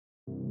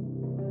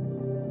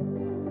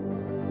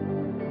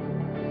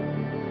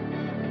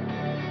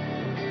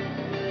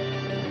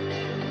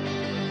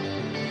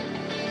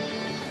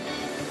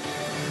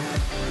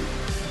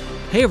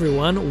Hey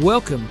everyone,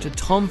 welcome to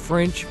Tom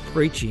French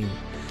Preaching.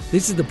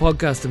 This is the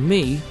podcast of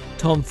me,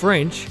 Tom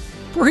French,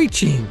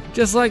 preaching,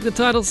 just like the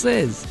title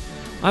says.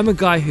 I'm a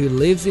guy who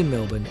lives in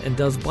Melbourne and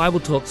does Bible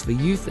talks for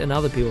youth and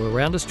other people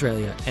around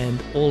Australia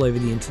and all over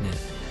the internet.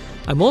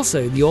 I'm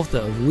also the author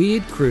of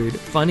Weird, Crude,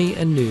 Funny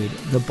and Nude,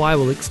 The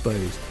Bible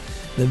Exposed,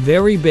 the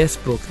very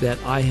best book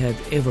that I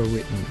have ever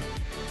written.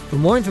 For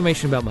more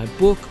information about my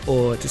book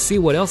or to see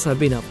what else I've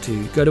been up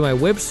to, go to my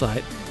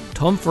website,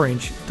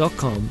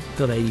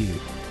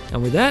 tomfrench.com.au.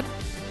 And with that,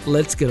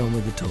 let's get on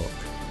with the talk.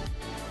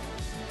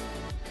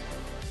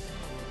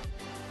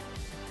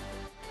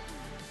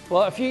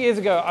 Well, a few years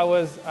ago, I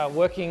was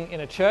working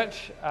in a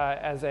church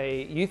as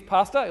a youth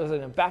pastor. It was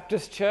in a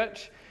Baptist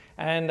church.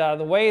 And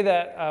the way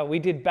that we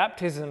did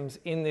baptisms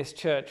in this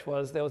church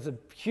was there was a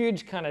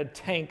huge kind of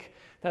tank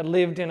that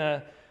lived in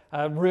a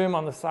room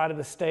on the side of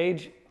the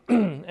stage.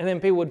 And then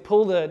people would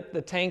pull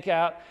the tank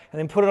out and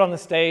then put it on the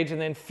stage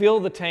and then fill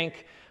the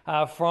tank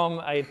from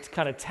a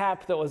kind of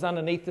tap that was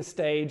underneath the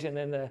stage, and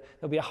then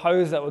there'll be a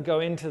hose that would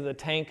go into the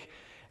tank.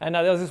 And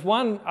there was this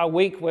one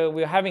week where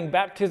we were having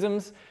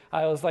baptisms.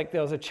 It was like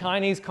there was a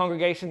Chinese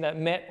congregation that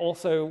met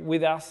also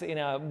with us in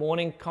our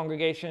morning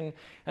congregation,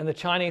 and the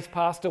Chinese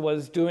pastor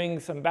was doing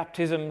some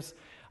baptisms.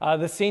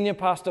 The senior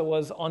pastor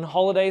was on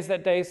holidays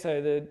that day, so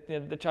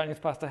the Chinese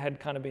pastor had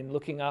kind of been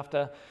looking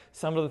after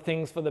some of the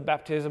things for the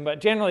baptism,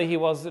 but generally he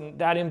wasn't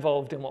that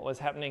involved in what was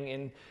happening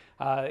in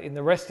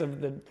the rest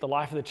of the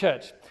life of the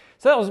church.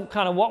 So that was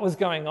kind of what was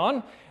going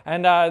on.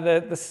 And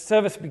the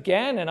service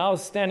began, and I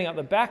was standing up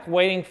the back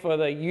waiting for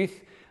the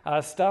youth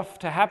stuff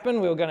to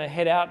happen. We were going to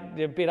head out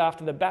a bit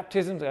after the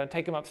baptisms. We were going to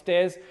take them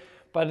upstairs.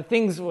 But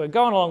things were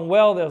going along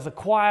well. There was a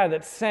choir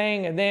that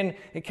sang, and then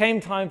it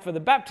came time for the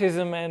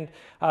baptism. And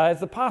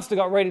as the pastor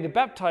got ready to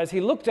baptize, he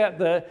looked at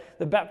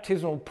the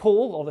baptismal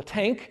pool or the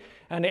tank,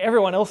 and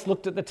everyone else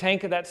looked at the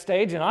tank at that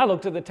stage, and I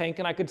looked at the tank,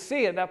 and I could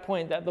see at that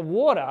point that the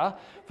water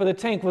for the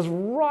tank was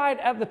right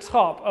at the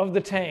top of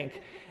the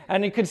tank.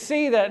 And you could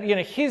see that,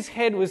 his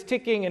head was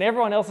ticking and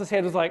everyone else's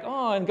head was like,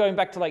 oh, and going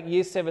back to like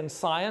year 7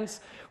 science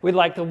with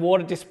like the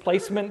water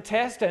displacement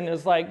test. And it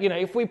was like,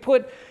 if we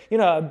put,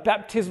 a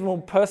baptismal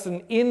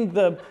person in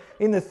the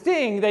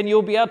thing, then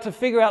you'll be able to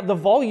figure out the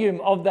volume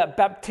of that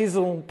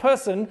baptismal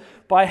person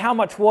by how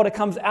much water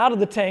comes out of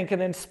the tank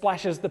and then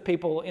splashes the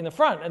people in the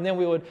front. And then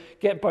we would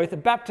get both a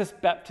Baptist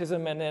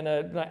baptism and then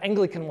an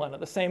Anglican one at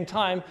the same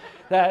time.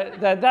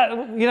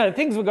 That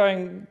things were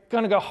going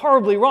to go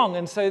horribly wrong.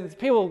 And so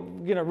people,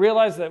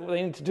 realized that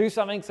they needed to do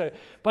something. So a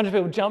bunch of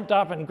people jumped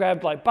up and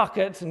grabbed like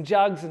buckets and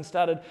jugs and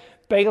started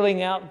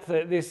bailing out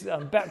this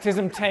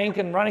baptism tank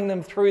and running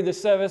them through the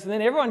service. And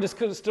then everyone just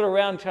stood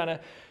around trying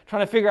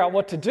to figure out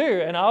what to do.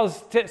 And I was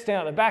standing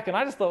at the back, and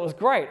I just thought it was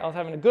great. I was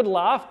having a good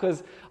laugh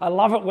because I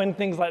love it when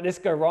things like this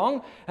go wrong.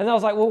 And then I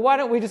was like, well, why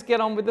don't we just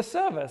get on with the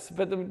service?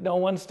 But no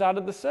one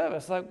started the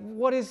service. Like,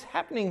 what is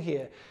happening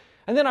here?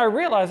 And then I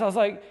realized, I was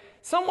like,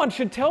 someone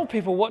should tell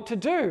people what to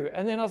do.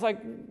 And then I was like,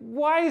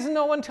 why is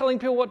no one telling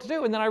people what to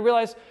do? And then I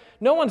realized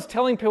no one's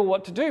telling people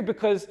what to do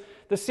because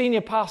the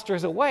senior pastor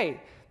is away.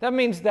 That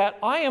means that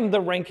I am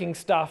the ranking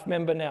staff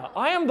member now.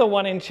 I am the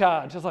one in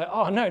charge. I was like,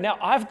 oh no, now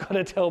I've got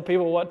to tell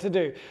people what to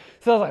do.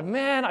 So I was like,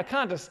 man, I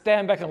can't just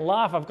stand back and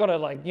laugh. I've got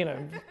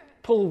to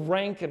pull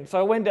rank. And so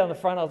I went down the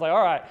front. I was like,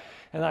 all right.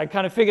 And I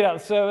kind of figured out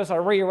the service. I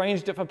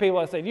rearranged it for people.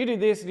 I said, you do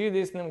this, and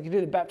then we can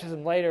do the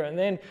baptism later. And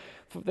then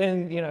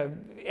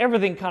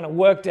everything kind of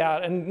worked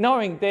out. And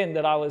knowing then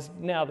that I was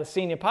now the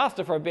senior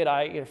pastor for a bit,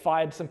 I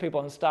fired some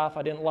people on staff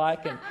I didn't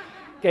like and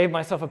gave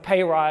myself a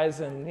pay rise,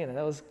 and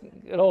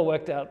it all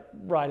worked out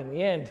right in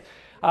the end.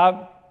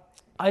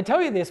 I tell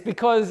you this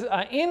because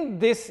in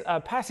this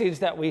passage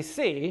that we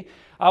see,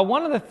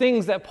 one of the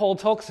things that Paul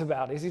talks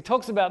about is he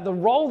talks about the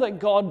role that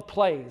God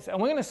plays. And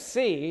we're going to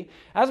see,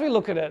 as we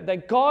look at it,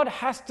 that God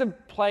has to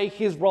play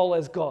his role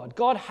as God.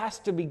 God has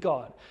to be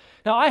God.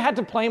 Now, I had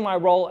to play my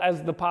role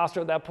as the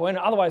pastor at that point,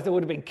 otherwise there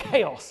would have been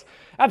chaos,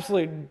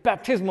 absolute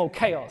baptismal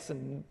chaos,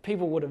 and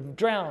people would have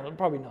drowned.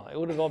 Probably not, it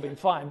would have all been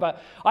fine.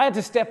 But I had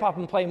to step up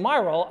and play my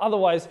role,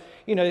 otherwise,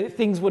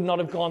 things would not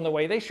have gone the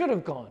way they should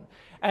have gone.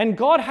 And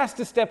God has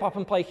to step up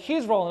and play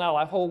his role in our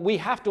life, or we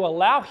have to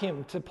allow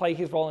him to play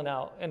his role in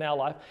our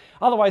life.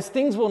 Otherwise,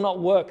 things will not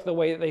work the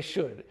way that they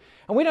should.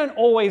 And we don't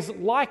always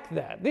like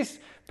that. This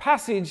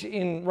passage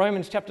in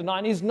Romans chapter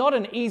 9 is not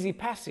an easy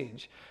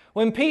passage.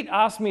 When Pete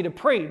asked me to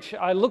preach,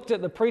 I looked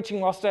at the preaching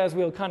roster as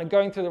we were kind of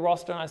going through the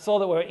roster, and I saw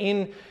that we were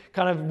in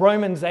kind of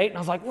Romans 8, and I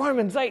was like,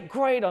 Romans 8,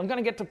 great, I'm going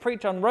to get to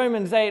preach on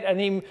Romans 8, and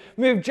he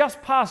moved just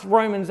past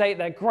Romans 8,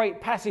 that great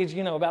passage,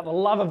 about the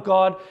love of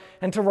God,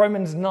 and to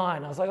Romans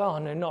 9. I was like, oh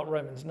no, not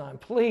Romans 9,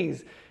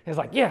 please. He was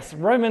like, yes,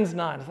 Romans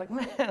 9. I was like,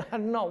 man, I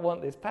do not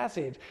want this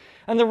passage.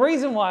 And the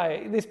reason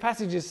why this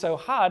passage is so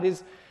hard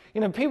is,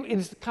 people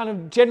it's kind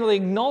of generally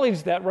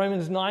acknowledged that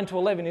Romans 9 to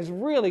 11 is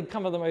really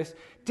some of the most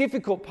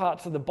difficult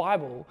parts of the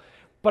Bible.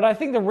 But I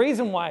think the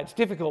reason why it's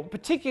difficult,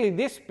 particularly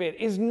this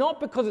bit, is not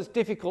because it's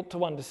difficult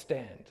to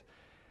understand.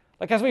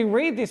 Like as we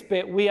read this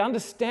bit, we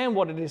understand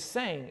what it is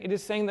saying. It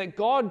is saying that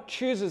God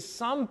chooses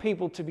some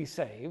people to be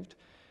saved,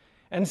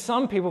 and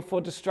some people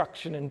for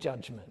destruction and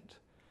judgment.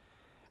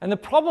 And the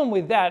problem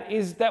with that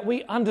is that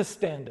we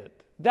understand it.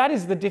 That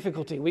is the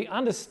difficulty. We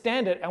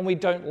understand it and we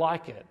don't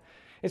like it.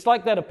 It's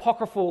like that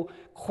apocryphal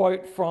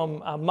quote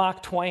from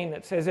Mark Twain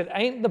that says, "It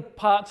ain't the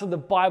parts of the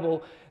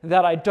Bible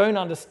that I don't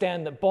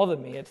understand that bother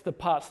me, it's the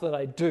parts that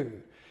I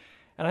do."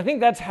 And I think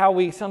that's how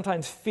we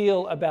sometimes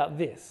feel about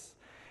this.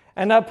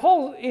 And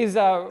Paul is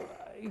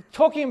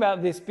talking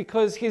about this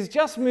because he's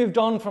just moved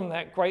on from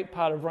that great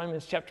part of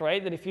Romans chapter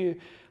 8 that if you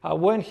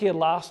weren't here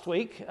last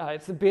week,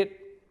 it's a bit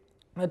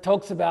that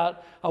talks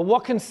about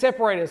what can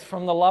separate us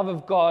from the love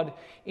of God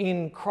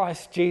in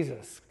Christ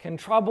Jesus. Can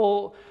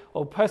trouble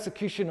or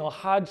persecution or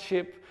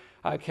hardship,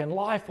 can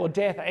life or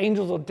death,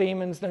 angels or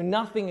demons, no,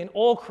 nothing in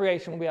all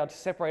creation will be able to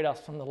separate us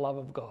from the love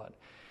of God.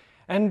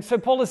 And so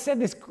Paul has said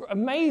this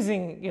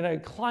amazing,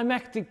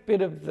 climactic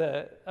bit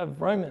of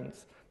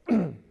Romans.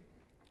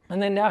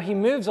 And then now he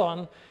moves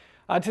on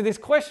to this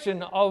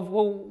question of,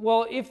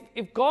 well,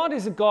 if God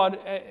is a God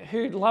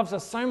who loves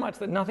us so much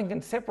that nothing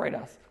can separate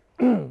us,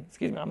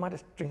 excuse me, I might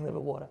just drink a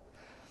little bit of water.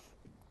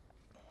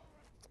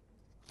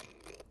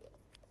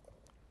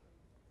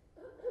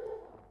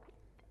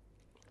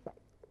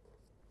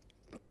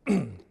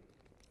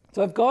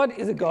 So if God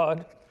is a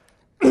God,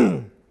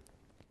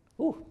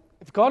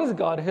 if God is a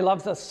God who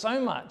loves us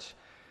so much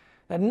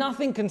that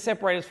nothing can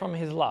separate us from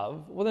his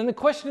love, well, then the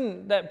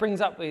question that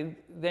brings up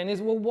then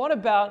is, well, what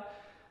about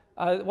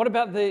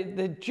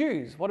the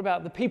Jews? What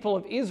about the people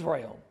of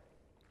Israel?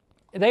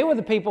 They were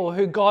the people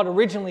who God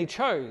originally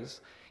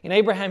chose. In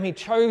Abraham, he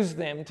chose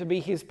them to be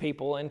his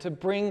people and to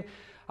be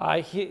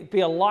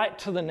a light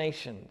to the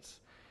nations.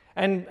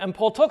 And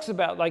Paul talks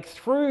about, like,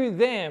 through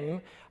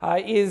them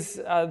theirs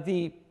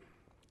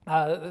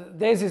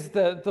is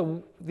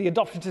the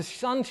adoption to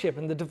sonship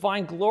and the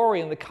divine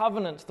glory and the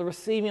covenants, the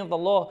receiving of the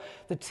law,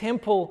 the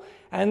temple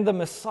and the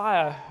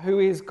Messiah, who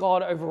is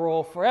God over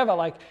all forever.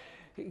 Like,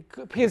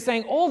 he's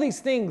saying all these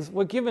things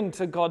were given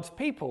to God's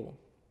people.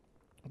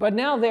 But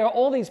now there are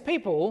all these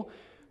people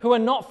who are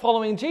not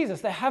following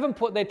Jesus. They haven't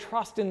put their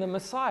trust in the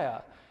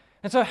Messiah.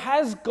 And so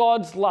has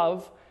God's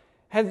love,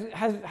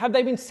 have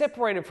they been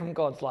separated from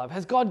God's love?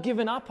 Has God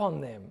given up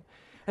on them?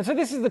 And so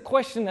this is the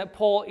question that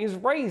Paul is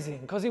raising,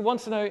 because he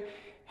wants to know,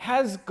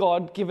 has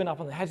God given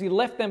up on them? Has he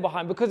left them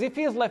behind? Because if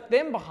he has left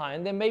them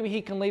behind, then maybe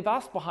he can leave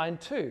us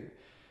behind too.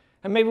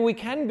 And maybe we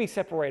can be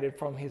separated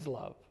from his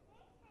love.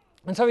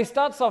 And so he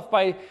starts off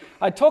by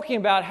talking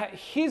about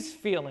his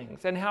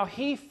feelings and how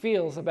he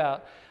feels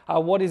about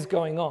what is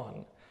going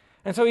on.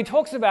 And so he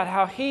talks about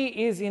how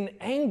he is in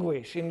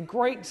anguish, in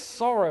great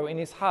sorrow in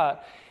his heart,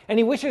 and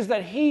he wishes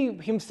that he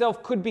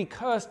himself could be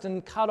cursed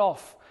and cut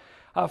off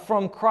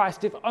from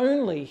Christ, if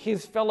only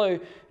his fellow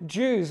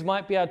Jews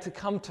might be able to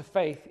come to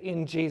faith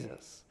in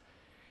Jesus.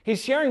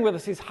 He's sharing with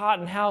us his heart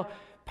and how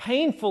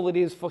painful it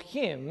is for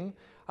him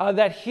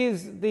that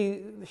his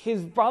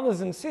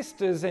brothers and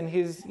sisters and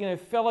his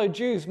fellow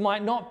Jews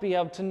might not be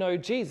able to know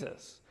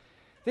Jesus.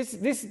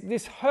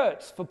 This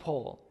hurts for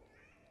Paul.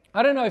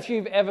 I don't know if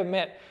you've ever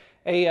met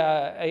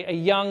a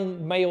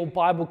young male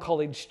Bible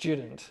college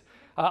student.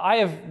 I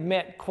have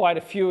met quite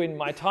a few in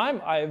my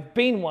time. I have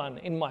been one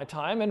in my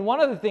time. And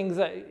one of the things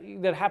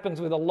that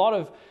happens with a lot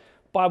of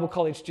Bible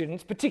college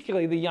students,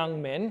 particularly the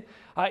young men,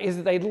 is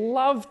that they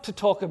love to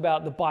talk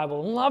about the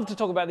Bible and love to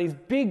talk about these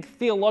big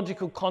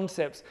theological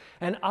concepts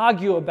and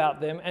argue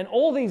about them and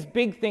all these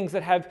big things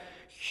that have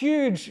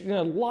huge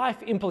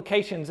life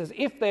implications as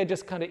if they're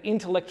just kind of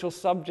intellectual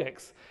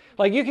subjects.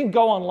 Like, you can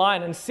go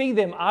online and see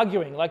them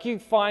arguing. Like, you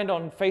find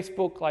on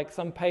Facebook, like,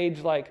 some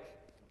page like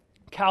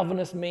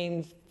Calvinist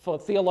means for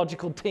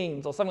theological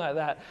teens or something like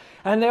that.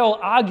 And they'll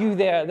argue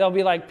there. There'll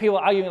be like people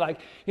arguing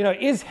like,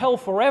 is hell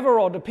forever,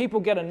 or do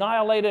people get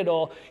annihilated,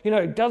 or,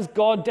 does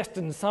God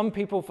destine some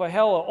people for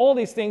hell, or all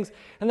these things.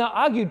 And they'll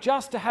argue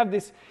just to have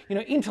this,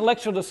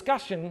 intellectual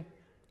discussion,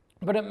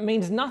 but it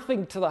means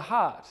nothing to the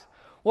heart.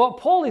 What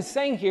Paul is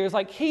saying here is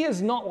like, he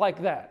is not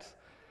like that.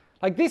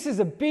 Like, this is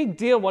a big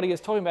deal what he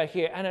is talking about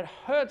here, and it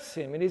hurts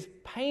him. It is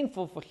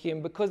painful for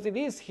him because it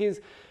is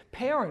his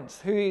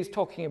parents who he is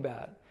talking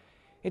about.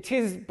 It's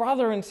his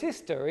brother and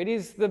sister. It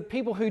is the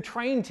people who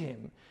trained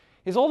him.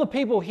 It's all the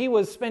people he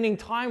was spending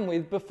time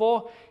with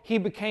before he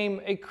became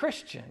a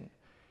Christian.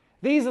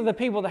 These are the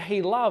people that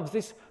he loves.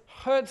 This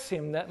hurts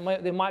him that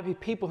there might be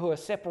people who are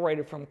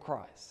separated from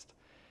Christ.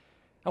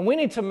 And we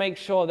need to make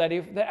sure that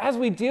as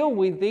we deal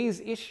with these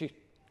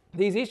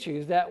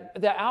issues,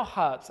 that our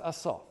hearts are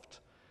soft.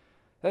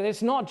 That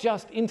it's not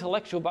just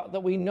intellectual, but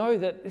that we know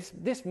that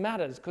this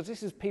matters, because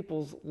this is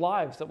people's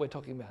lives that we're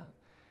talking about.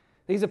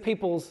 These are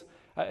people's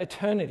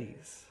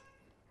eternities.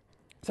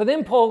 So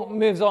then Paul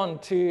moves on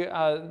to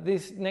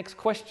this next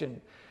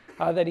question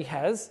that he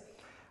has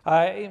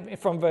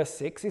from verse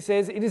 6. He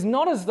says, "It is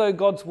not as though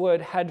God's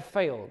word had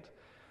failed."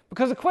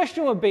 Because the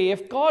question would be,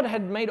 if God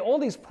had made all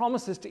these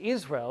promises to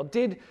Israel,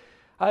 did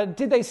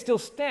they still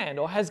stand?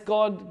 Or has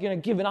God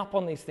given up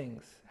on these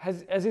things?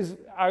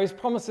 Are his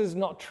promises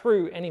not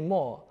true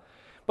anymore?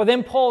 But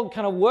then Paul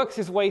kind of works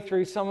his way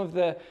through some of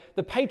the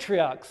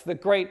patriarchs, the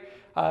great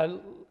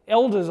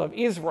elders of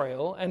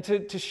Israel and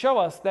to show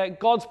us that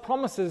God's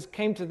promises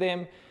came to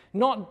them,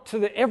 not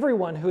to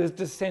everyone who is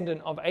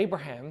descendant of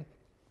Abraham,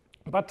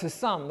 but to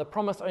some. The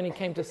promise only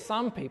came to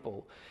some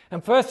people.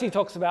 And first he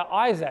talks about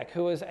Isaac,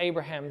 who was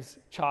Abraham's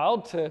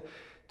child, to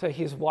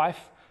his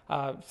wife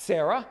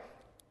Sarah.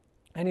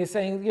 And he's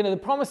saying, the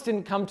promise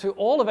didn't come to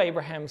all of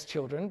Abraham's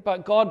children,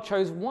 but God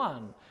chose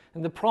one.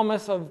 And the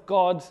promise of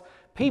God's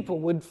people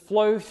would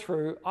flow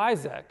through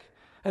Isaac.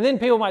 And then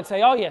people might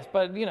say, oh yes,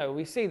 but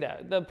we see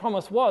that. The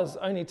promise was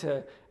only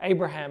to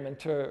Abraham and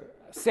to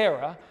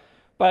Sarah,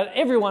 but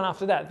everyone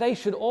after that, they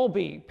should all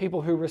be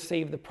people who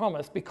receive the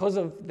promise because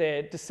of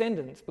their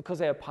descendants, because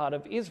they are part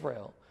of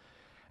Israel.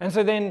 And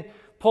so then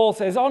Paul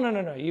says, oh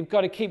no, you've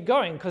got to keep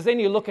going, because then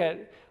you look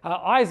at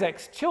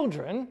Isaac's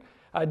children,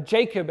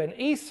 Jacob and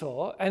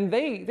Esau, and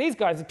these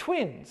guys are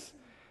twins.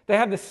 They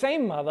have the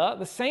same mother,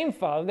 the same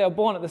father. They were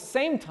born at the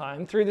same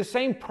time through the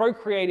same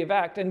procreative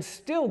act, and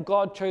still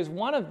God chose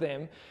one of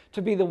them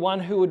to be the one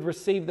who would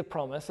receive the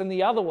promise, and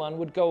the other one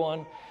would go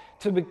on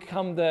to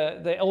become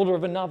the elder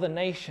of another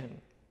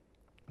nation.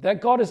 That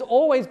God has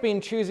always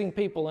been choosing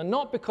people, and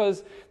not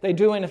because they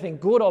do anything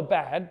good or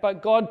bad,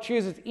 but God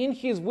chooses in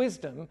his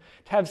wisdom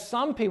to have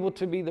some people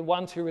to be the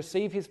ones who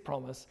receive his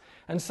promise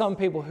and some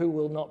people who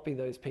will not be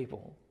those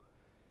people.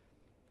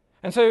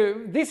 And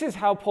so this is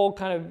how Paul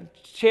kind of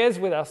shares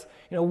with us,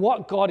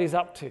 what God is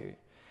up to.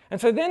 And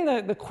so then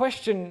the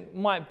question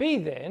might be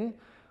then,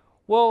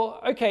 well,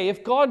 okay,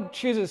 if God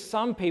chooses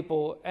some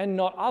people and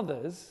not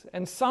others,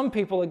 and some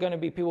people are going to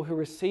be people who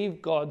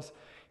receive God's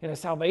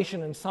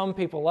salvation and some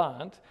people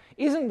aren't,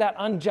 isn't that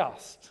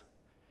unjust?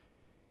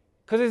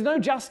 Because there's no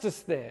justice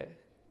there.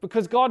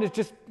 Because God is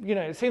just,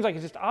 it seems like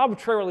he's just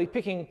arbitrarily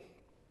picking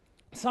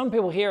some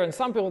people here and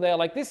some people there.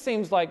 Like, this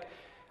seems like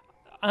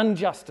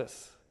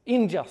injustice.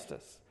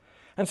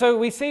 And so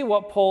we see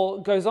what Paul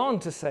goes on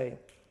to say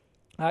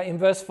in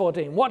verse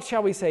 14. What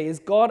shall we say? Is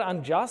God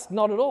unjust?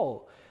 Not at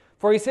all.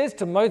 For he says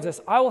to Moses,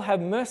 I will have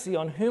mercy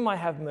on whom I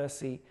have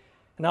mercy,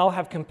 and I will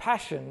have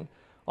compassion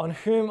on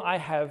whom I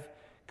have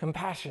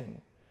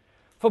compassion.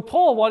 For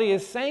Paul, what he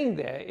is saying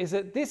there is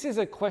that this is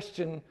a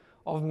question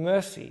of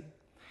mercy.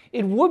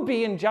 It would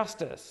be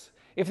injustice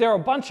if there are a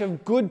bunch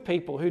of good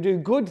people who do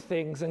good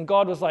things and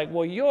God was like,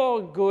 well,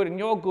 you're good and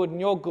you're good and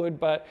you're good,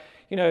 but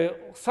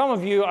some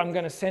of you I'm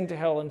going to send to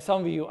hell and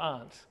some of you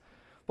aren't.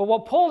 But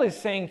what Paul is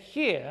saying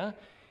here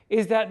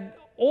is that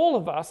all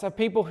of us are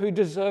people who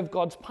deserve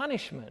God's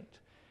punishment.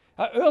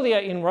 Earlier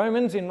in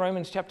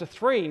Romans chapter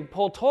 3,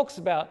 Paul talks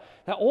about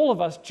that all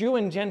of us, Jew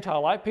and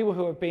Gentile, like people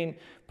who have been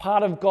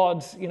part of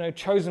God's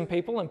chosen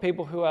people and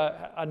people who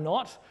are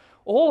not,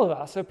 all of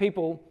us are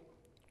people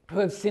who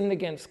have sinned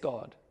against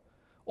God.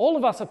 All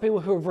of us are people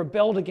who have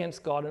rebelled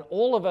against God, and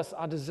all of us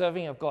are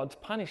deserving of God's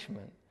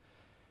punishment.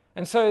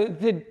 And so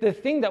the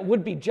thing that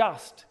would be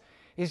just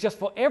is just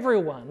for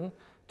everyone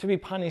to be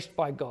punished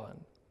by God.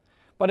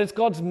 But it's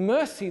God's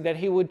mercy that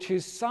he would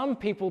choose some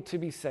people to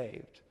be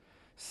saved,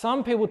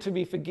 some people to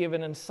be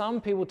forgiven, and some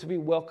people to be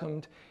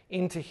welcomed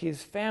into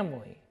his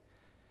family.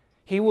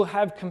 He will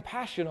have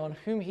compassion on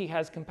whom he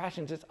has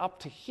compassion. It's up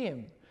to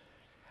him.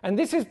 And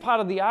this is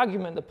part of the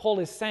argument that Paul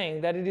is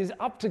saying, that it is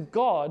up to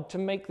God to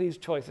make these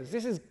choices.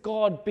 This is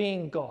God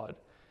being God.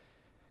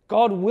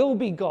 God will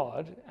be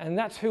God, and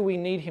that's who we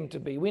need him to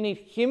be. We need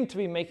him to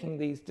be making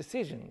these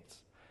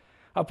decisions.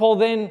 Paul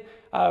then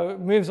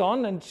moves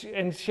on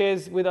and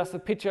shares with us the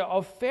picture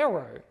of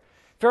Pharaoh.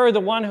 Pharaoh,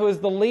 the one who is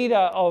the leader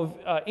of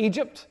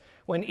Egypt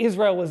when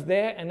Israel was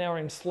there and they were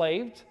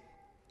enslaved.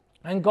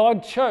 And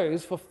God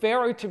chose for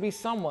Pharaoh to be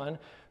someone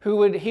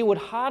he would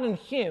harden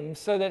him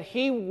so that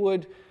he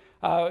would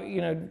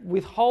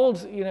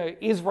withhold,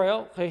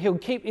 Israel. So he'll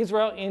keep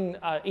Israel in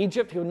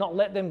Egypt. He'll not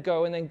let them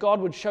go. And then God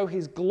would show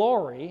his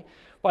glory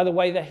by the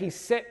way that he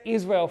set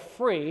Israel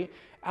free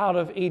out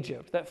of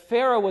Egypt. That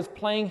Pharaoh was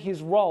playing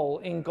his role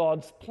in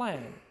God's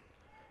plan.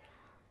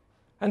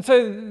 And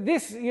so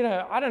this,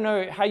 I don't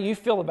know how you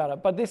feel about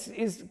it, but this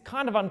is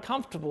kind of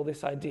uncomfortable,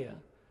 this idea.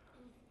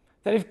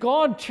 That if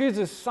God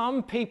chooses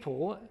some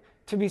people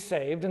to be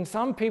saved and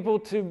some people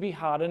to be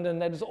hardened,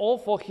 and that is all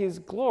for his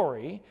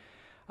glory,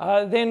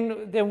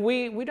 then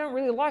we don't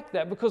really like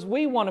that, because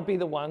we want to be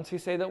the ones who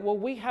say that, well,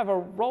 we have a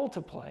role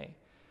to play.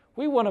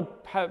 We want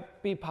to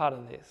be part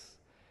of this.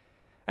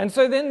 And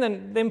so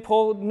then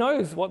Paul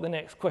knows what the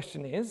next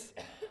question is.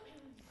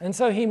 And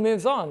so he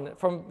moves on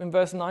in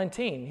verse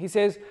 19. He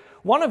says,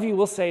 one of you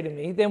will say to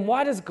me, then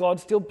why does God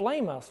still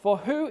blame us? For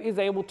who is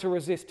able to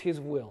resist his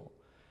will?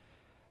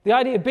 The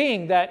idea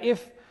being that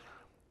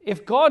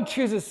if God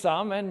chooses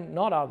some and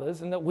not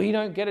others, and that we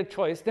don't get a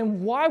choice,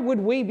 then why would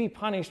we be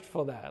punished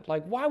for that?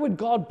 Like, why would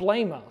God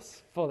blame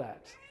us for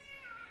that?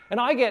 And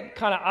I get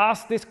kind of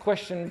asked this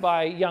question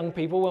by young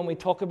people when we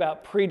talk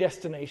about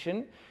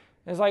predestination.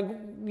 It's like,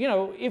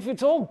 if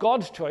it's all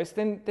God's choice,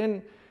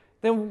 then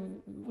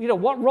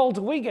what role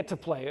do we get to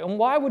play? And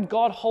why would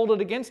God hold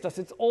it against us?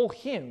 It's all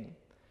him.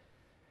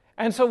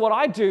 And so what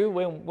I do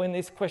when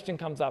this question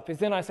comes up is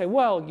then I say,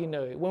 well,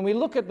 when we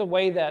look at the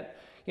way that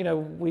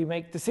we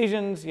make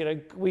decisions.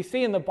 We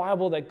see in the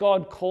Bible that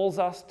God calls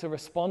us to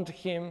respond to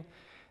him,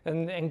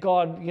 and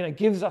God,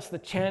 gives us the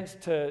chance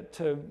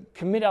to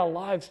commit our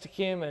lives to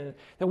him, and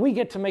that we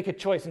get to make a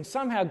choice. And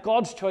somehow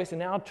God's choice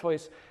and our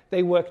choice,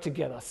 they work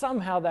together.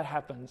 Somehow that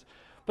happens.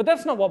 But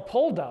that's not what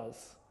Paul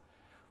does.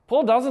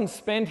 Paul doesn't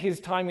spend his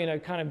time,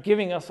 kind of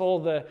giving us all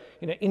the,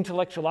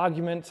 intellectual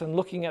arguments and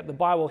looking at the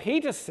Bible. He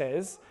just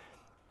says,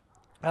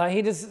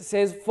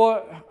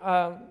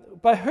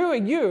 but who are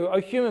you, O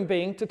human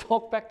being, to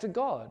talk back to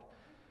God?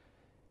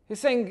 He's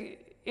saying,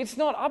 it's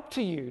not up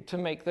to you to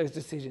make those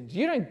decisions.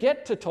 You don't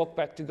get to talk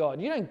back to God.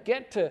 You don't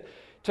get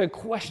to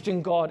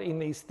question God in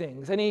these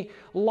things. And he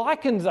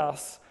likens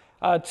us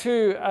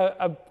to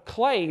a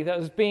clay that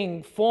was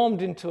being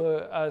formed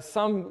into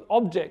some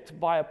object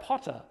by a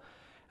potter.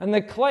 And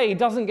the clay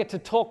doesn't get to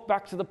talk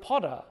back to the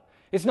potter.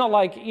 It's not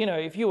like,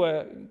 if you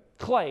were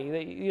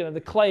clay,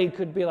 the clay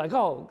could be like,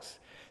 oh,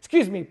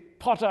 excuse me,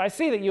 potter, I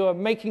see that you are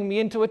making me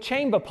into a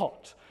chamber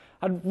pot.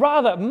 I'd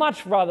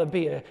much rather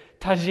be a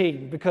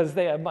tagine because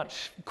they are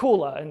much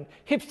cooler and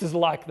hipsters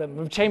like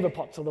them. Chamber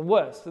pots are the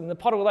worst. And the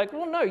potter was like,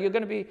 well, no, you're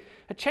going to be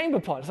a chamber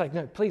pot. It's like,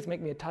 no, please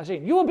make me a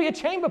tagine. You will be a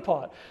chamber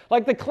pot.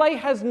 Like the clay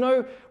has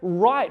no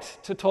right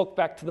to talk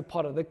back to the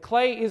potter. The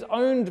clay is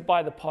owned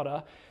by the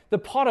potter. The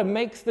potter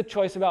makes the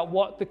choice about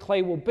what the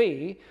clay will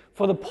be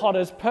for the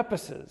potter's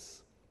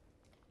purposes.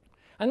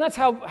 And that's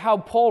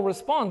how Paul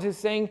responds. He's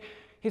saying,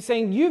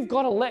 you've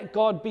got to let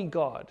God be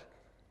God.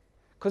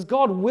 Because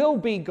God will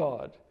be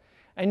God.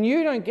 And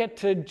you don't get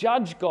to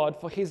judge God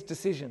for his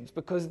decisions,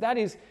 because that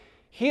is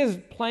his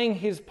playing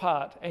his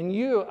part, and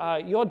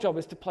your job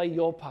is to play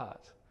your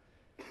part.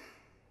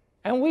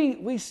 And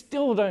we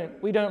still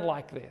don't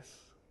like this.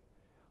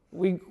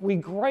 We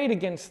grate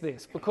against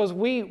this because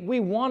we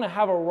want to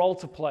have a role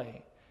to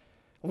play.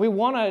 We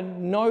want to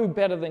know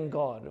better than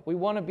God. We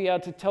want to be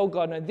able to tell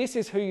God, no, this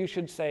is who you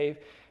should save,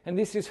 and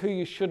this is who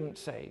you shouldn't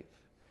save.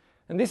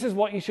 And this is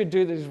what you should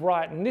do that is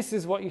right, and this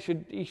is what you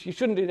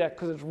shouldn't do that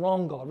because it's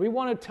wrong, God. We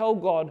want to tell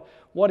God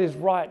what is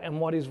right and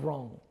what is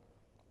wrong.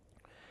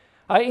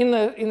 In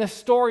the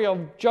story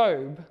of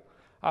Job,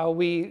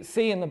 we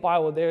see in the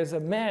Bible there is a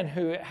man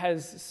who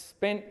has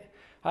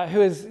had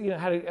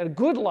a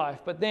good life,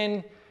 but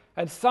then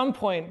at some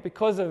point,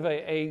 because of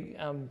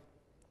an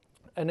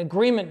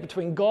agreement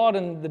between God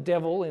and the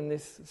devil in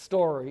this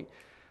story,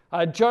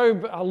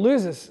 Job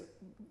loses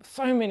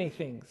so many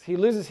things. He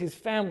loses his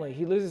family,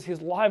 he loses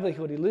his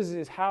livelihood, he loses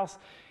his house,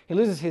 he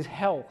loses his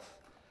health.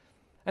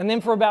 And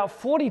then for about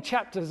 40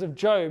 chapters of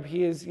Job,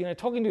 he is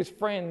talking to his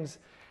friends,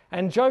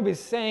 and Job is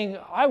saying,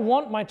 I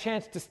want my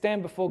chance to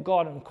stand before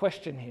God and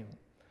question him.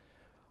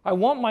 I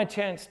want my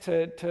chance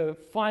to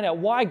find out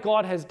why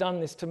God has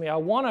done this to me. I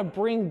want to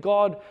bring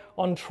God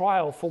on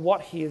trial for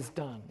what he has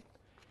done.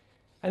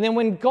 And then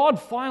when God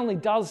finally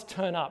does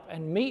turn up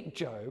and meet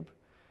Job,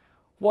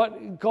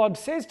 what God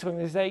says to him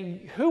is that,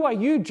 who are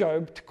you,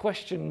 Job, to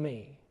question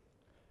me?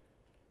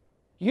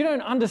 You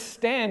don't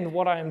understand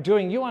what I am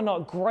doing. You are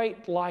not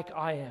great like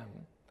I am.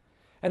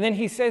 And then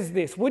he says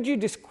this, would you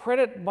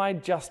discredit my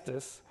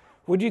justice?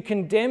 Would you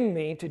condemn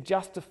me to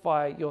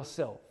justify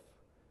yourself?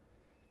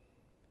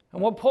 And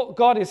what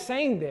God is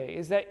saying there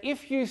is that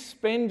if you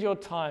spend your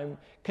time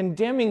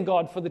condemning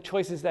God for the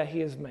choices that he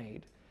has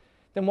made,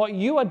 then what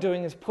you are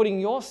doing is putting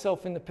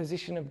yourself in the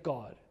position of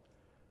God.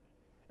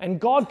 And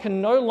God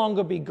can no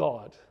longer be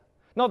God.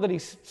 Not that he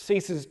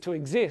ceases to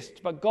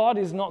exist, but God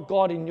is not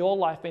God in your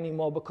life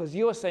anymore because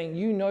you are saying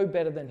you know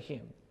better than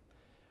him.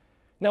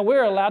 Now,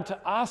 we're allowed to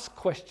ask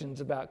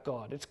questions about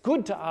God. It's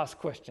good to ask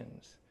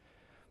questions.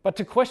 But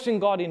to question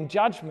God in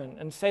judgment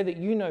and say that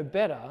you know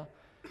better,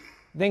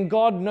 then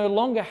God no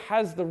longer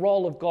has the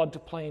role of God to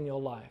play in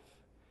your life.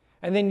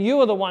 And then you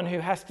are the one who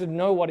has to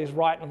know what is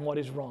right and what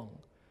is wrong.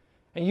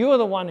 And you are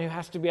the one who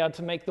has to be able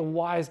to make the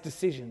wise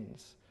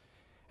decisions.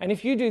 And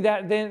if you do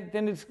that,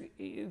 then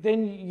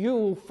you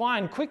will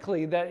find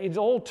quickly that it's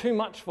all too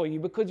much for you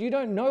because you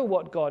don't know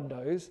what God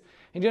knows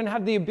and you don't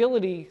have the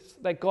ability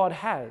that God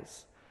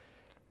has.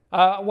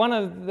 One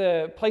of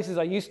the places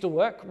I used to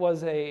work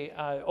was an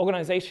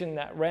organization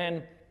that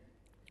ran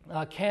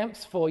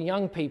camps for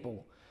young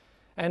people.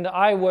 And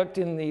I worked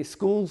in the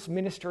schools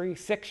ministry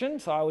section,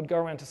 so I would go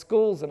around to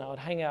schools and I would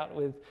hang out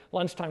with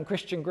lunchtime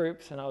Christian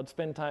groups and I would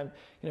spend time,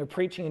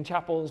 preaching in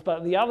chapels.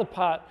 But the other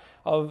part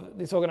of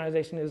this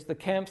organization is the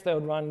camps they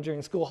would run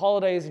during school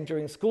holidays and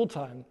during school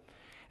time.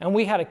 And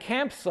we had a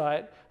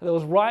campsite that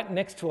was right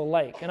next to a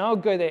lake. And I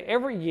would go there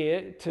every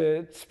year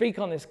to speak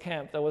on this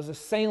camp. There was a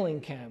sailing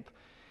camp.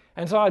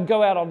 And so I'd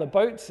go out on the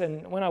boats,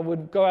 and when I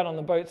would go out on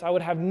the boats, I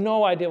would have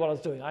no idea what I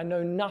was doing. I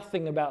know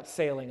nothing about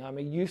sailing. I'm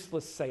a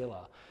useless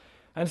sailor.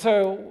 And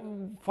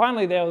so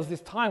finally there was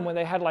this time when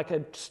they had like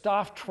a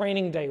staff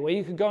training day where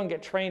you could go and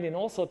get trained in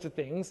all sorts of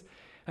things.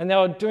 And they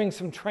were doing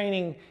some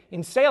training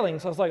in sailing.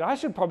 So I was like, I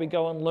should probably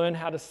go and learn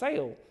how to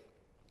sail.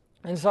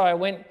 And so I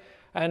went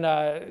and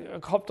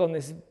hopped on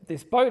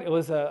this boat. It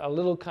was a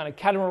little kind of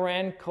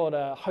catamaran called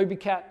a Hobie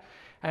Cat.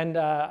 And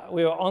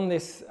we were on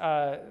this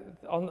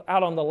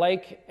out on the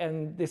lake,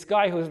 and this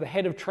guy who was the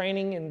head of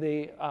training in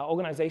the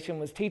organization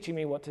was teaching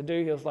me what to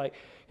do. He was like,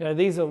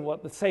 these are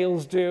what the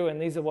sails do,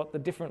 and these are what the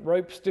different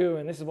ropes do,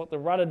 and this is what the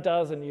rudder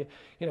does, and you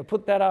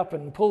put that up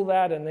and pull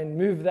that and then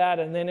move that,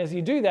 and then as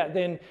you do that,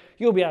 then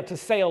you'll be able to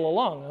sail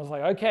along. I was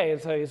like, okay.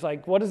 And so he's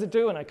like, what does it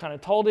do? And I kind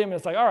of told him.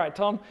 It's like, all right,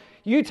 Tom,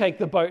 you take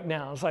the boat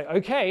now. I was like,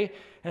 okay.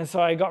 And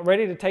so I got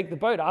ready to take the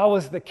boat. I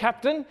was the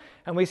captain,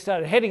 and we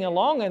started heading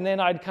along, and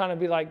then I'd kind of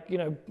be like,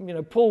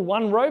 pull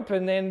one rope,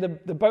 and then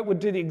the boat would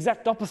do the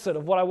exact opposite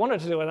of what I wanted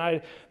to do, and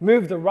I'd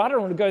move the rudder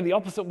and it would go the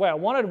opposite way I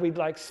wanted. We'd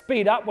like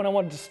speed up when I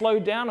wanted to slow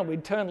down, and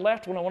we'd turn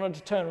left when I wanted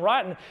to turn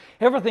right, and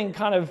everything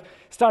kind of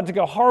started to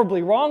go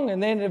horribly wrong,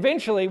 and then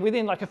eventually,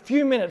 within like a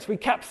few minutes, we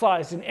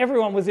capsized, and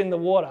everyone was in the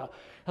water.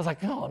 I was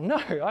like, oh no,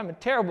 I'm a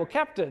terrible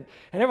captain.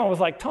 And everyone was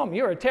like, Tom,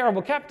 you're a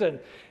terrible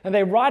captain. And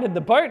they righted the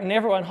boat, and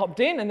everyone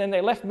hopped in, and then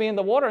they left me in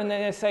the water, and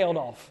then they sailed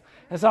off.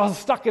 And so I was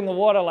stuck in the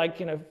water, like,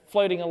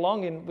 floating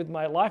along with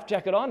my life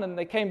jacket on, and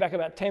they came back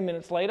about 10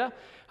 minutes later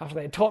after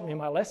they had taught me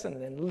my lesson,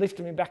 and then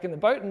lifted me back in the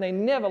boat, and they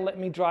never let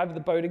me drive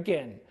the boat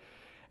again.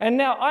 And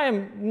now I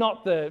am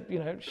not the,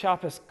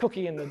 sharpest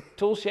cookie in the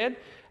tool shed,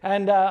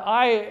 and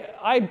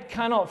I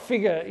cannot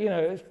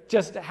figure,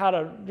 just how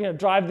to,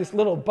 drive this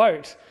little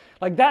boat.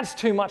 Like, that's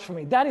too much for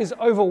me. That is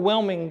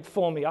overwhelming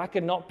for me. I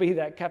cannot be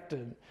that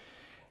captain.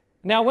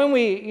 Now, when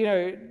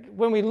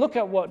we look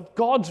at what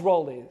God's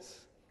role is,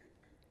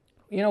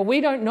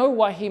 we don't know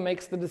why he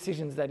makes the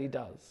decisions that he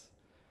does.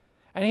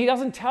 And he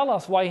doesn't tell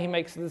us why he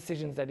makes the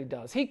decisions that he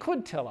does. He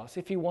could tell us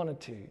if he wanted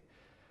to,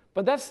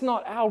 but that's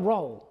not our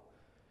role.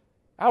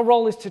 Our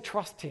role is to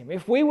trust him.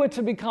 If we were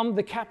to become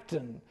the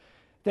captain,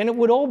 then it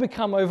would all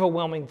become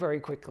overwhelming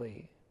very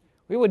quickly.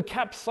 We would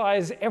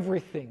capsize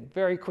everything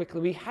very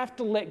quickly. We have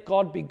to let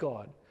God be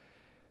God.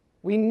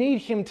 We need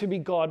him to be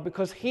God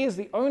because he is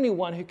the only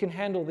one who can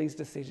handle these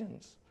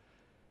decisions.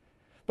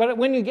 But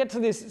when you get to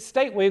this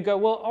state where you go,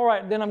 well, all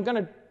right, then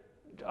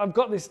I've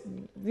got this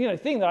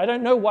thing that I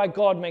don't know why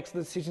God makes the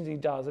decisions he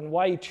does and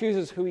why he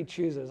chooses who he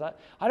chooses.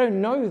 I don't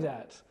know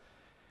that.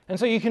 And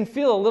so you can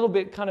feel a little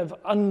bit kind of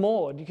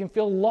unmoored. You can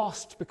feel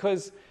lost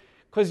because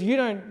if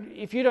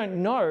you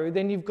don't know,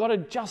 then you've got to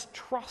just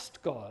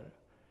trust God.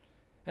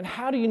 And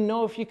how do you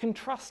know if you can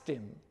trust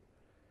him?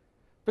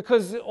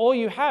 Because all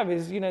you have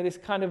is, this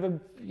kind of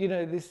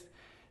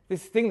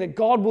this thing that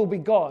God will be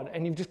God,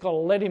 and you've just got to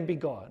let him be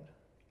God.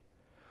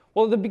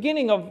 Well, at the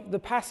beginning of the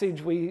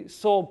passage, we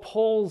saw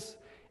Paul's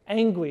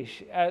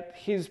anguish at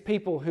his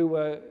people who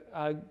were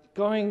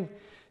going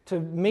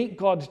to meet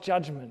God's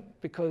judgment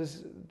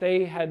because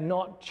they had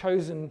not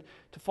chosen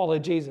to follow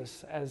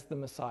Jesus as the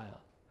Messiah.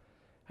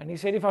 And he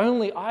said, if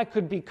only I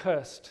could be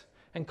cursed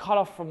and cut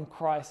off from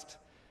Christ,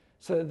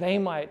 so that they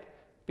might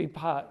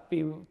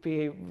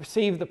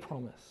receive the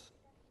promise.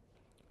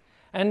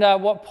 And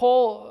what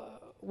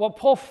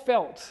Paul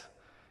felt,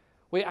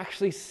 we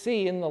actually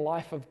see in the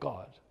life of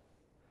God.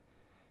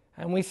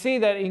 And we see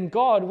that in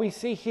God, we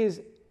see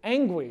his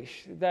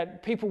anguish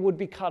that people would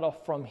be cut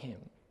off from him.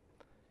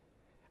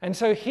 And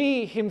so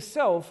he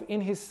himself,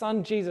 in his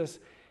son Jesus,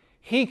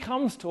 he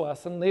comes to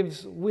us and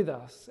lives with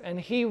us, and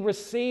he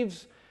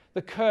receives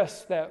the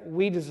curse that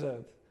we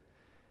deserve.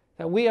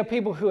 That we are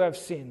people who have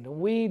sinned,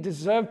 and we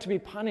deserve to be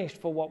punished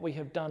for what we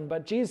have done,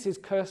 but Jesus is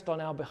cursed on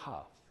our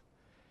behalf.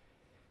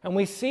 And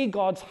we see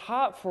God's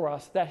heart for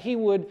us, that he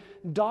would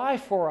die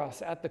for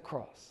us at the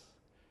cross.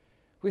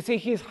 We see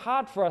his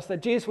heart for us,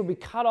 that Jesus would be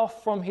cut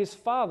off from his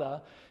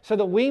Father so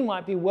that we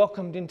might be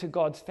welcomed into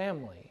God's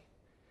family.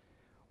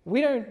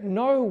 We don't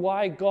know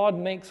why God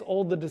makes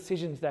all the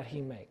decisions that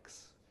he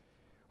makes.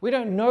 We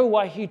don't know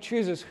why he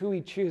chooses who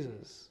he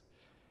chooses.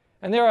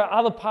 And there are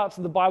other parts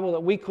of the Bible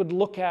that we could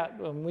look at,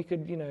 and we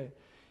could,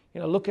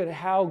 look at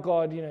how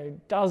God,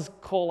 does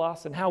call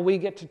us and how we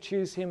get to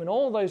choose him and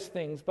all those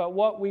things. But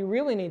what we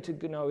really need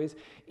to know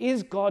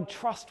is God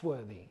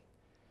trustworthy?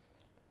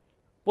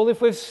 Well,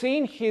 if we've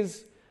seen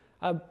his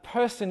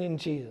person in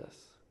Jesus,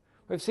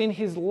 we've seen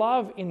his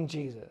love in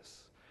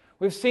Jesus,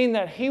 we've seen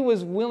that he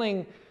was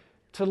willing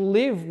to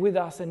live with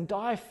us and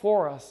die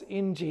for us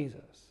in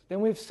Jesus,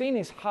 then we've seen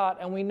his heart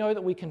and we know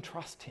that we can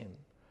trust him.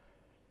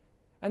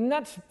 And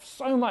that's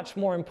so much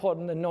more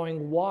important than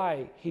knowing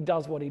why he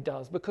does what he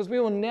does, because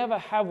we will never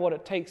have what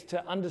it takes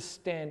to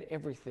understand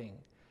everything.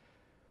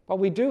 But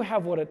we do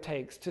have what it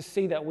takes to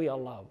see that we are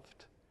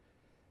loved.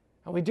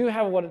 And we do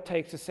have what it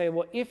takes to say,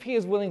 well, if he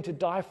is willing to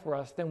die for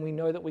us, then we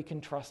know that we can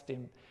trust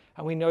him,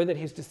 and we know that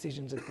his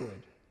decisions are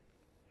good.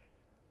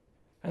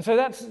 And so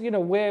that's,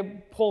 where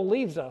Paul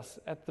leaves us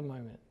at the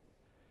moment.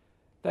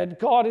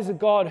 That God is a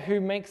God who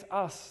makes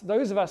us,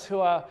 those of us who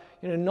are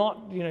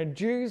not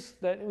Jews,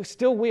 that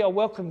we are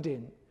welcomed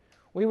in.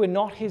 We were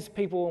not his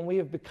people and we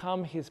have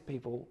become his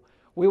people.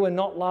 We were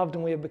not loved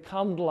and we have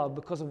become loved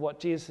because of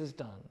what Jesus has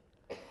done.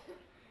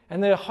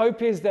 And the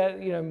hope is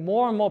that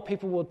more and more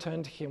people will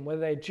turn to him, whether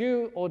they're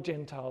Jew or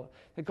Gentile,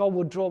 that God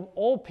will draw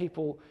all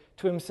people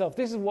to himself.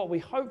 This is what we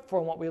hope for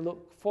and what we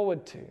look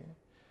forward to.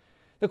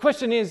 The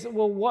question is,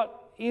 well,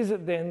 what is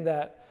it then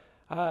that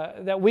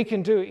that we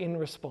can do in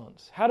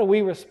response. How do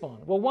we respond?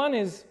 Well, one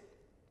is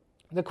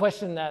the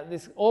question that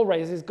this all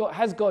raises,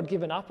 has God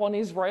given up on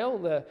Israel,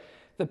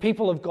 the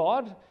people of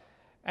God?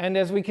 And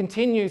as we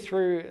continue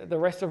through the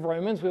rest of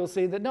Romans, we'll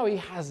see that no, he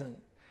hasn't.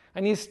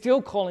 And he's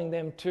still calling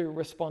them to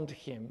respond to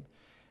him.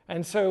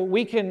 And so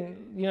we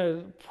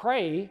can,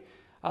 pray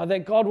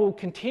that God will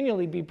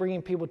continually be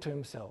bringing people to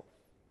himself.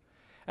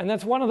 And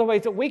that's one of the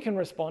ways that we can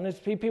respond, is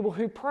to be people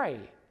who pray.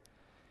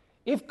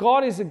 If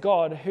God is a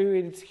God who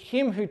it's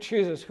him who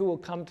chooses who will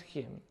come to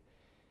him,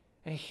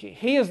 and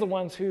he is the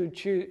one who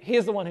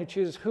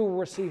chooses who will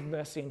receive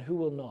mercy and who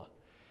will not,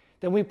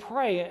 then we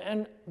pray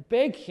and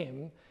beg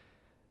him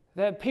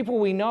that people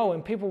we know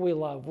and people we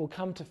love will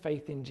come to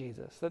faith in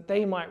Jesus, that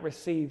they might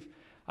receive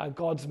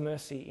God's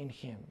mercy in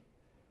him.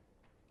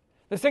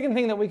 The second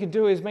thing that we could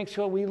do is make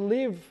sure we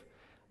live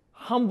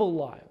humble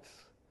lives,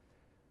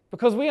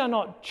 because we are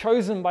not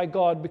chosen by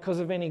God because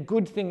of any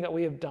good thing that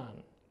we have done.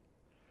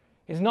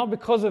 It's not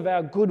because of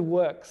our good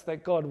works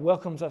that God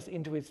welcomes us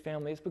into his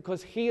family. It's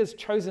because he has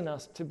chosen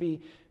us to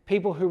be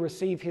people who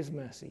receive his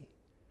mercy.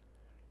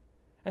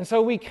 And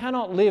so we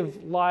cannot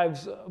live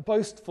lives,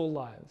 boastful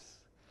lives.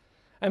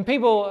 And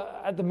people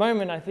at the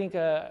moment, I think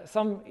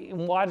some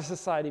in wider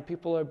society,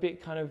 people are a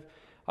bit kind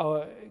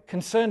of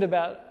concerned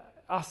about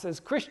us as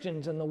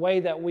Christians and the way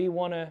that we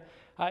want to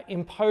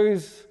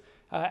impose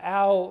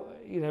our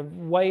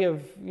way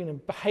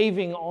of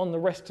behaving on the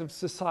rest of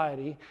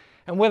society.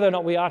 And whether or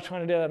not we are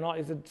trying to do that or not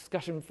is a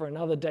discussion for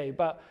another day.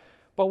 But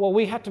what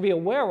we have to be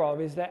aware of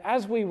is that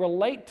as we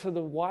relate to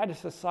the wider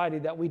society,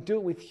 that we do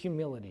it with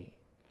humility.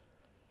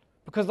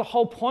 Because the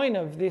whole point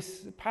of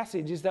this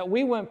passage is that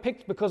we weren't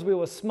picked because we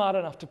were smart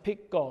enough to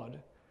pick God.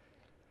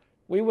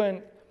 We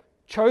weren't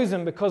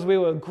chosen because we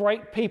were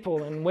great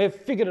people and we've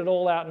figured it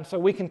all out and so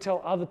we can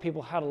tell other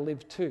people how to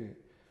live too.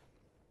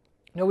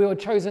 No, we were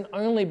chosen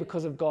only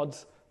because of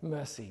God's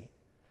mercy.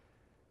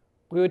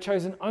 We were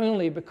chosen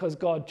only because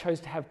God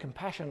chose to have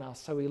compassion on us,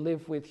 so we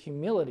live with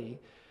humility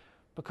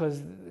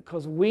because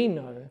we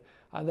know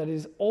that it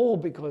is all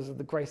because of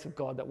the grace of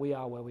God that we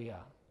are where we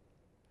are.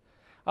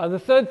 The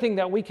third thing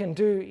that we can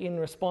do in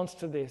response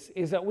to this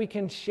is that we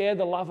can share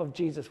the love of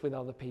Jesus with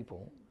other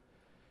people.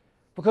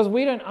 Because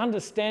we don't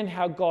understand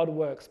how God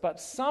works, but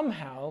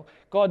somehow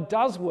God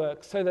does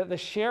work so that the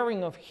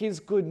sharing of his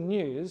good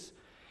news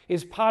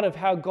is part of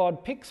how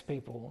God picks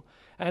people.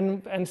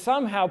 And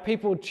somehow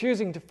people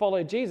choosing to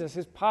follow Jesus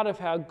is part of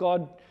how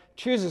God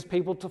chooses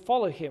people to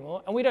follow him.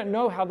 And we don't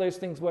know how those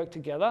things work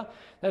together.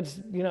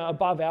 That's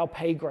above our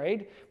pay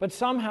grade. But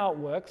somehow it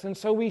works. And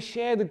so we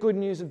share the good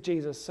news of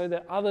Jesus so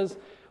that others,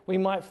 we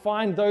might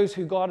find those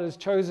who God has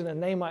chosen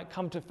and they might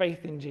come to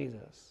faith in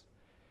Jesus.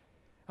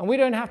 And we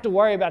don't have to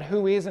worry about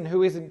who is and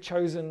who isn't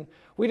chosen.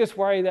 We just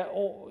worry that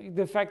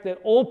the fact that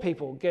all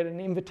people get an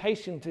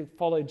invitation to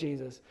follow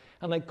Jesus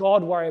and let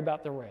God worry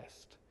about the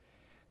rest.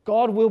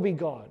 God will be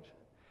God,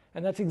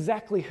 and that's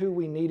exactly who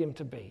we need him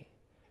to be.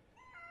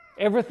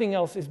 Everything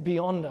else is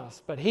beyond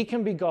us, but he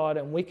can be God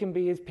and we can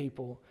be his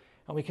people,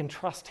 and we can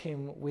trust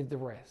him with the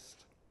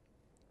rest.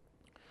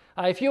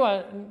 If you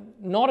are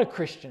not a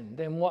Christian,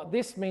 then what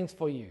this means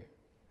for you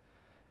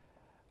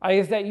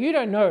is that you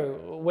don't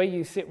know where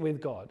you sit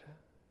with God.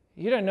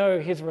 You don't know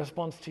his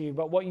response to you,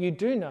 but what you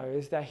do know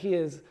is that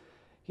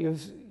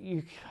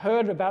you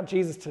heard about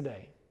Jesus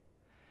today.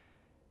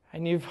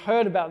 And you've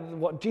heard about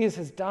what Jesus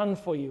has done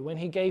for you when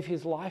he gave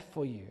his life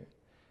for you.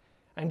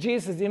 And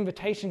Jesus'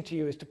 invitation to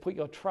you is to put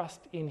your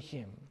trust in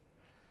him,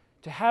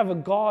 to have a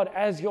God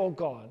as your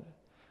God.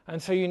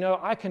 And so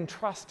I can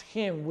trust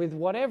him with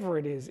whatever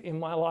it is in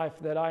my life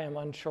that I am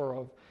unsure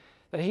of,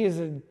 that he is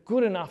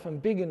good enough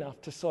and big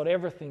enough to sort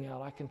everything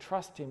out. I can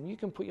trust him. You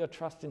can put your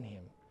trust in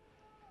him.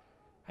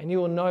 And you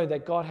will know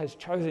that God has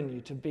chosen you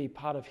to be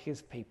part of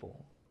his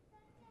people.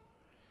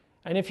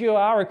 And if you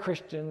are a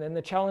Christian, then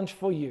the challenge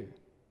for you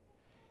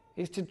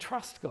is to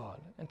trust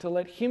God and to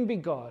let him be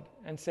God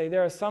and say,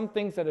 there are some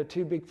things that are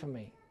too big for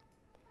me,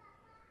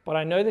 but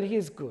I know that he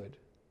is good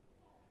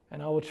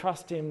and I will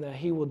trust him that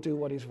he will do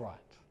what is right.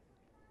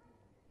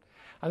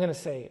 I'm going to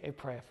say a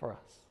prayer for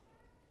us.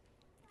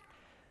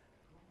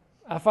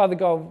 Our Father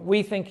God,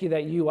 we thank you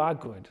that you are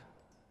good.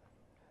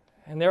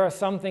 And there are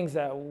some things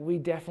that we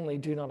definitely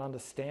do not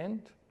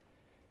understand.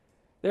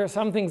 There are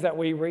some things that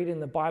we read in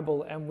the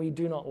Bible and we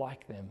do not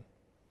like them.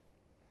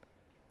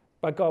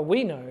 But God,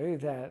 we know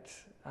that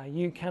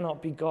you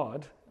cannot be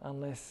God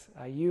unless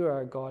you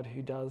are a God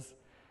who does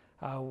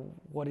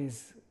what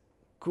is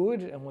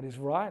good and what is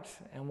right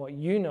and what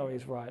you know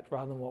is right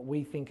rather than what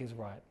we think is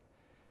right.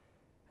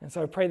 And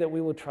so I pray that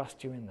we will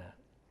trust you in that.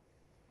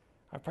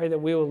 I pray that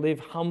we will live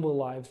humble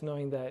lives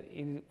knowing that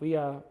we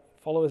are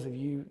followers of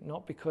you,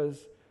 not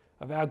because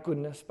of our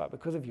goodness, but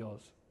because of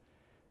yours.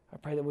 I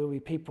pray that we will be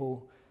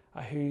people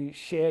who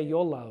share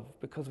your love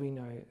because we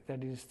know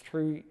that it is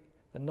through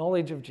the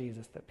knowledge of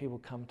Jesus that people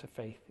come to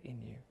faith in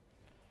you.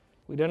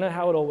 We don't know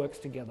how it all works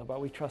together, but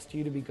we trust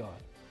you to be God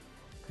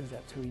because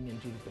that's who we need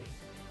you to be.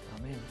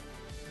 Amen.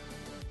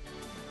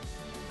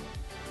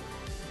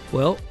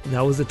 Well,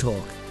 that was the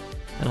talk,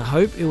 and I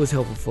hope it was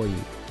helpful for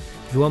you.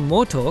 If you want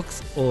more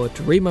talks, or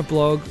to read my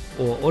blog,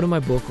 or order my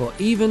book, or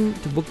even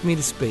to book me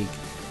to speak,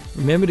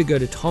 remember to go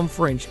to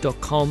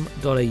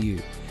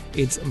tomfrench.com.au.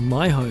 It's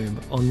my home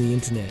on the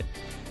internet.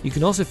 You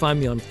can also find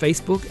me on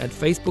Facebook at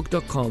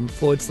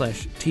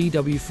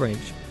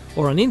facebook.com/TWFrench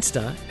or on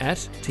Insta at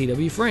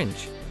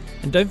TWFrench.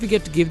 And don't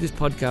forget to give this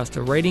podcast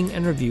a rating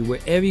and review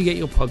wherever you get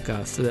your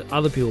podcasts so that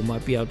other people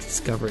might be able to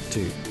discover it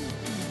too.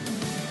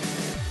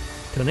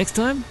 Till next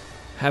time,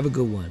 have a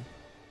good one.